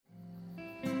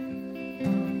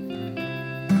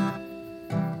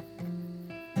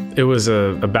It was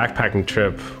a backpacking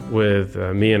trip with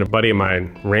me and a buddy of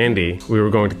mine, Randy. We were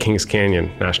going to Kings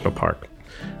Canyon National Park,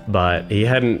 but he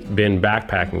hadn't been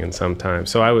backpacking in some time,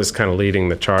 so I was kind of leading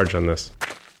the charge on this.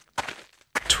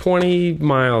 20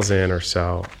 miles in or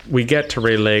so, we get to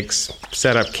Ray Lakes,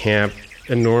 set up camp,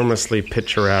 enormously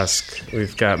picturesque.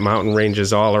 We've got mountain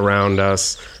ranges all around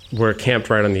us. We're camped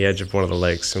right on the edge of one of the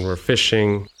lakes, and we're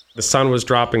fishing. The sun was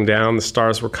dropping down, the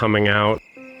stars were coming out.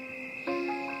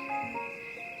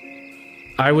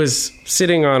 I was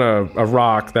sitting on a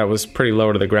rock that was pretty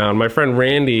low to the ground. My friend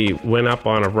Randy went up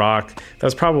on a rock that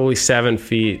was probably 7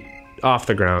 feet off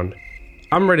the ground.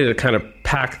 I'm ready to kind of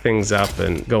pack things up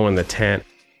and go in the tent.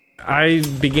 I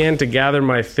began to gather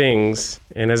my things,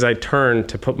 and as I turned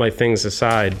to put my things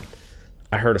aside,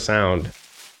 I heard a sound.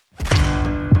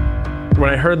 When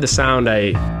I heard the sound,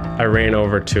 I ran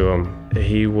over to him.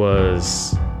 He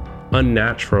was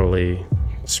unnaturally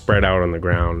spread out on the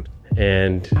ground,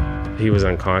 and he was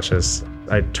unconscious.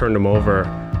 I turned him over,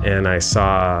 and I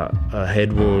saw a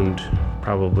head wound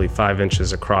probably 5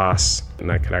 inches across,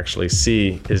 and I could actually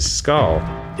see his skull.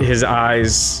 His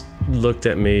eyes looked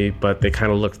at me, but they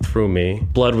kind of looked through me.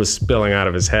 Blood was spilling out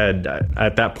of his head.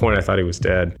 At that point, I thought he was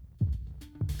dead.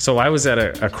 So I was at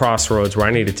a crossroads where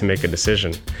I needed to make a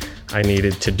decision. I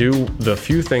needed to do the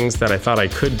few things that I thought I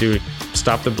could do: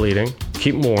 stop the bleeding,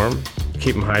 keep him warm,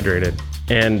 keep him hydrated,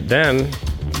 and then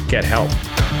get help.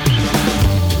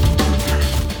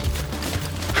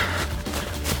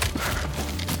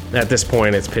 At this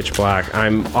point, it's pitch black.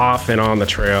 I'm off and on the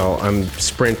trail. I'm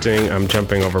sprinting, I'm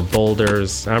jumping over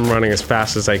boulders. I'm running as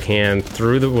fast as I can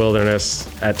through the wilderness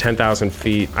at 10,000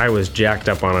 feet. I was jacked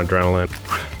up on adrenaline.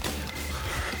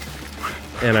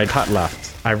 And I cut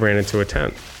left. I ran into a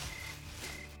tent.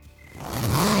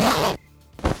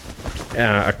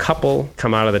 A couple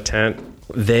come out of the tent.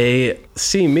 They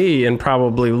see me and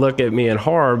probably look at me in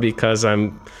horror because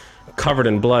I'm covered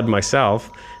in blood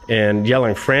myself and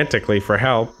yelling frantically for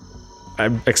help. I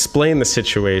explain the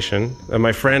situation.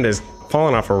 My friend has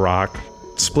fallen off a rock,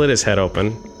 split his head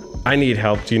open. I need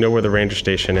help. Do you know where the ranger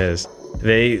station is?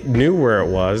 They knew where it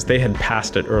was. They had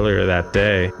passed it earlier that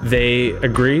day. They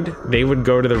agreed they would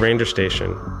go to the ranger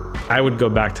station. I would go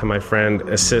back to my friend,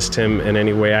 assist him in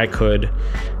any way I could.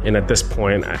 And at this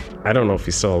point, I don't know if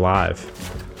he's still alive.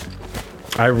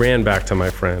 I ran back to my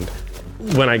friend.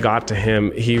 When I got to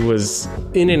him, he was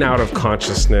in and out of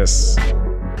consciousness.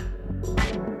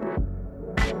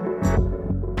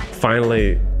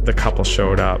 Finally, the couple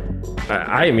showed up.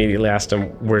 I immediately asked him,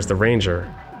 "Where's the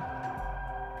ranger?"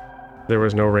 There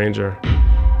was no ranger.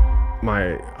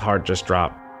 My heart just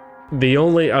dropped. The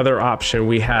only other option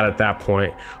we had at that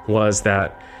point was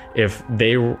that if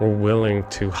they were willing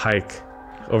to hike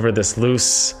over this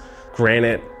loose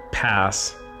granite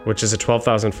pass, which is a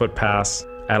 12,000-foot pass,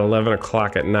 at 11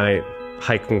 o'clock at night,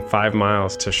 hiking 5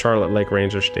 miles to Charlotte Lake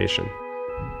Ranger Station.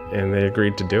 And they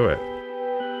agreed to do it.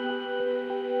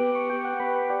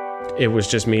 It was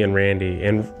just me and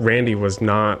Randy was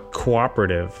not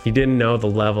cooperative. He didn't know the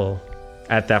level.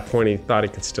 At that point, he thought he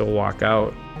could still walk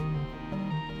out.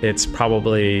 It's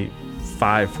probably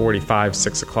 5:45,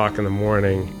 6 o'clock in the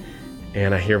morning,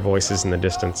 and I hear voices in the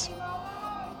distance.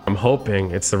 I'm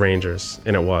hoping it's the Rangers,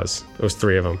 and it was. It was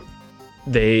 3 of them.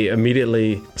 They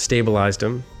immediately stabilized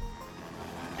him.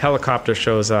 Helicopter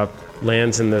shows up,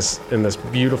 lands in this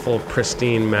beautiful,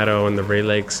 pristine meadow in the Ray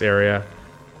Lakes area.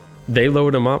 They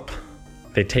load him up.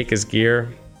 They take his gear.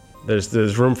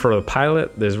 There's room for the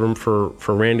pilot. There's room for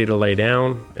Randy to lay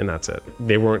down, and that's it.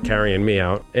 They weren't carrying me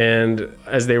out. And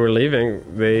as they were leaving,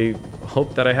 they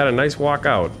hoped that I had a nice walk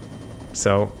out.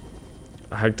 So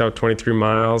I hiked out 23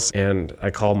 miles, and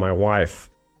I called my wife.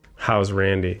 "How's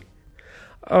Randy?"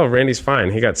 "Oh, Randy's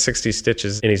fine. He got 60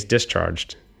 stitches, and he's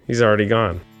discharged. He's already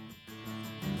gone."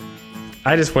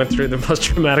 I just went through the most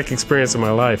traumatic experience of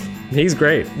my life. He's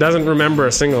great. Doesn't remember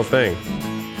a single thing.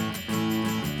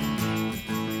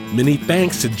 Many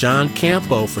thanks to John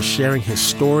Campo for sharing his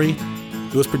story.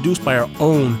 It was produced by our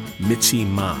own Mitzi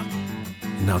Ma.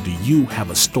 Now, do you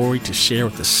have a story to share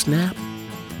with the Snap?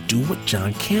 Do what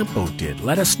John Campo did.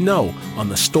 Let us know on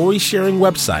the story sharing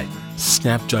website,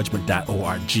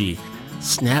 snapjudgment.org.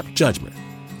 Snap Judgment,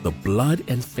 the Blood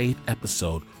and Faith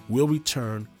episode, will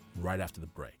return right after the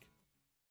break.